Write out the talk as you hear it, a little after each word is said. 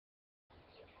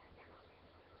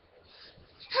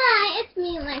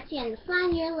me and Lexi on the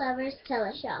Find Your Lovers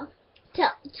teleshow.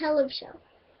 Teleshow.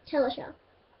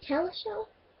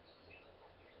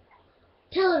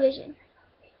 Television.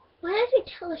 Why did I say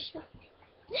teleshow?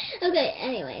 Okay,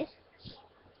 anyways.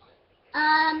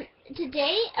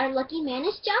 Today our lucky man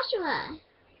is Joshua.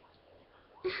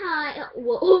 Hi.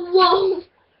 Whoa.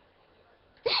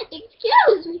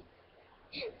 Excuse me.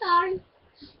 Sorry.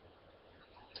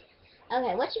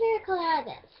 Okay, what's your favorite color out of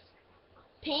this?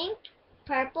 Pink,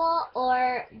 purple,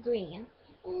 or green?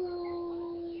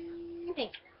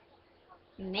 Pink.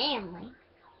 Manly.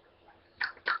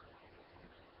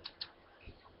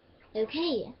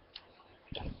 Okay.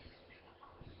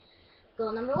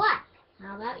 Goal number 1.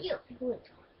 How about you?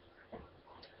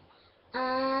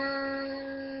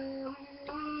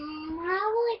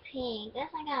 Probably pink.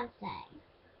 That's what I gotta say.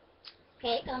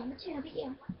 Okay, goal number 2. How about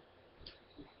you?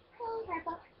 Oh,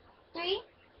 purple. 3.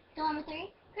 Goal number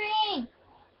 3. Green.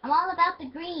 I'm all about the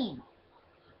green.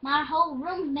 My whole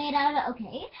room's made out of it.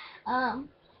 Okay.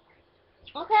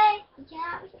 Okay.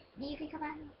 Yeah, you can come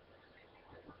out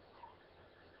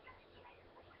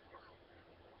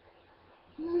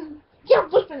here. Get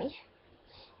away from me.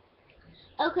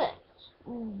 Okay.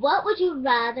 What would you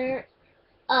rather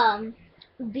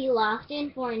be locked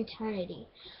in for eternity?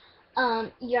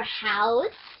 Your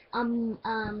house,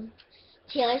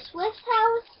 Taylor Swift's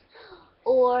house,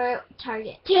 or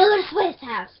Target? Taylor Swift's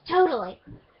house, totally.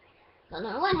 Goal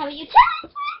number 1, how about you? Taylor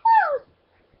Swift's house.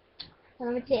 Goal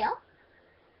number 2.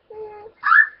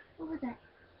 What was that?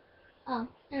 Oh,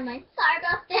 never mind. Sorry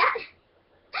about that.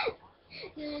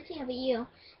 Goal number 2, how about you?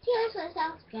 Taylor Swift's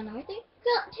house. Goal number 3.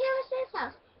 Taylor Swift's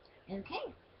house. Okay.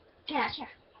 Gotcha.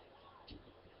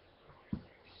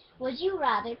 Would you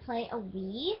rather play a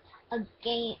Wii, a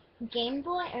Game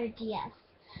Boy, or a DS?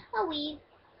 A Wii.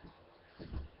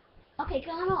 Okay,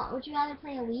 go on. Would you rather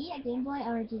play a Wii, a Game Boy,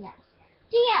 or a DS?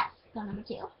 DS. Go number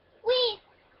 2. Wii.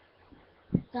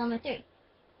 Go number 3.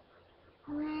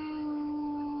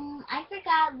 I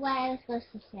forgot what I was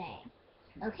supposed to say.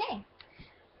 Okay.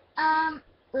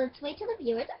 Let's wait till the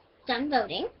viewers are done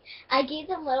voting. I gave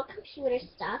them little computer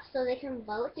stuff so they can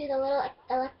vote through the little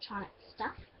electronic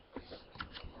stuff.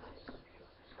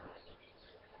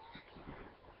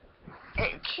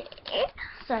 Okay.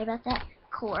 Sorry about that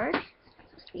cord. It's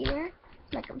supposed to be there.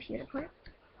 It's my computer cord.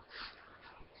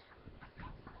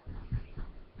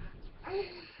 I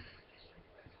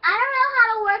don't know how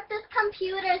to work this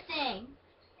computer thing.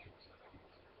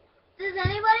 Does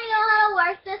anybody know how to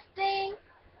work this thing?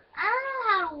 I don't know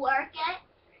how to work it.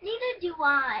 Neither do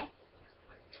I.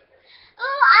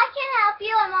 Oh, I can help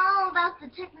you. I'm all about the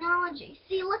technology.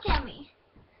 See, look at me.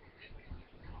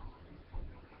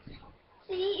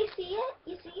 See, you see it?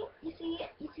 You see it? You see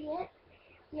it? You see it?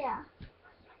 Yeah.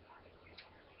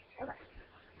 Okay.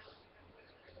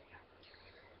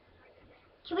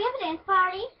 Can we have a dance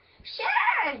party?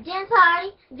 Sure! Dance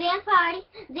party, dance party,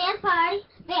 dance party,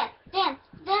 dance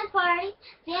party,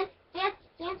 dance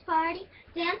party, dance party,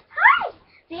 dance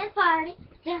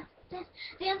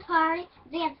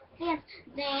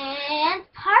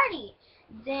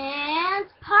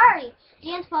party,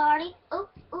 dance party, oh,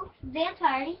 dance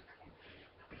party,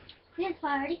 dance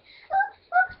party,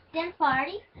 dance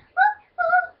party,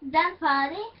 dance party, dance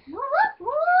party,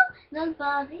 dance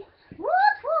party,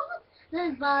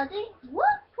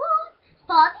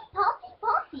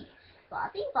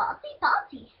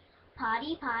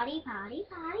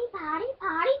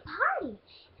 party,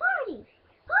 party,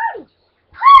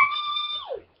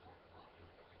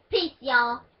 peace,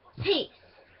 y'all, peace.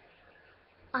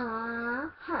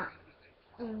 Uh-huh.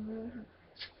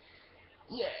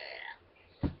 Yeah.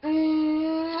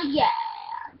 Yeah.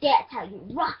 That's how you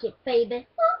rock it, baby.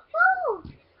 Woo-hoo.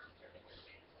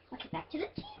 Okay, back to the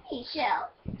TV show.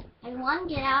 Everyone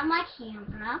get out of my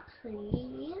camera,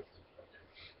 please.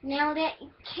 Now that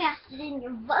you casted in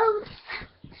your votes,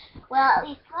 well, at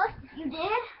least most of you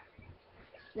did,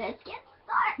 let's get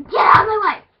started. Get out of my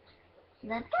way.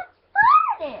 Let's get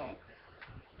started.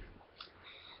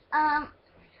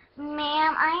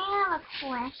 Ma'am, I have a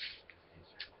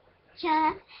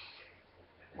question.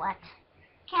 What?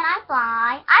 Can I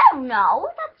fly? I don't know.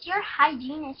 That's your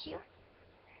hygiene issue.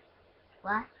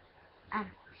 What?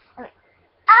 Okay.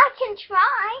 I can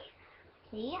try.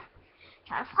 See?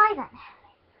 Try to fly then.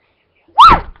 Woo!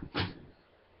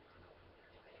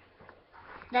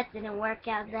 That didn't work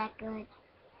out that good.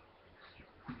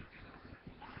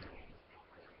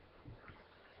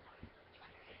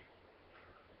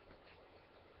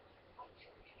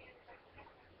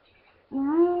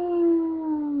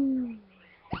 Ooh.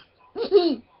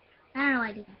 I don't know why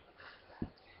I did that.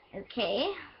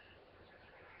 Okay.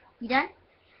 You done?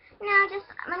 Now just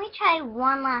let me try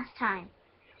one last time.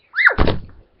 Is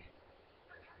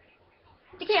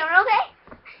the camera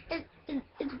okay? Is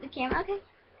the camera okay?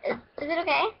 Is it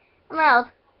okay? Emerald,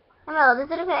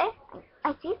 is it okay?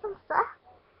 I see some stuff.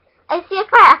 I see a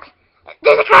crack.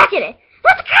 There's a crack in it.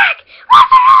 There's a crack!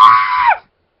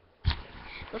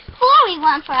 What's the Before we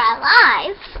run for our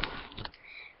lives,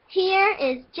 here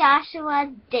is Joshua's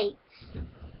dates.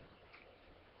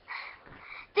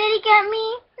 Did he get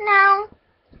me? No.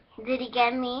 Did he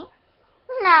get me?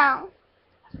 No.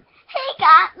 He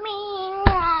got me.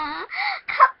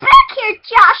 Come back here,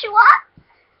 Joshua.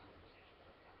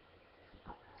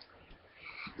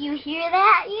 You hear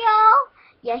that, yo?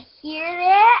 You hear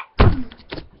that?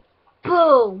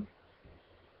 Boom.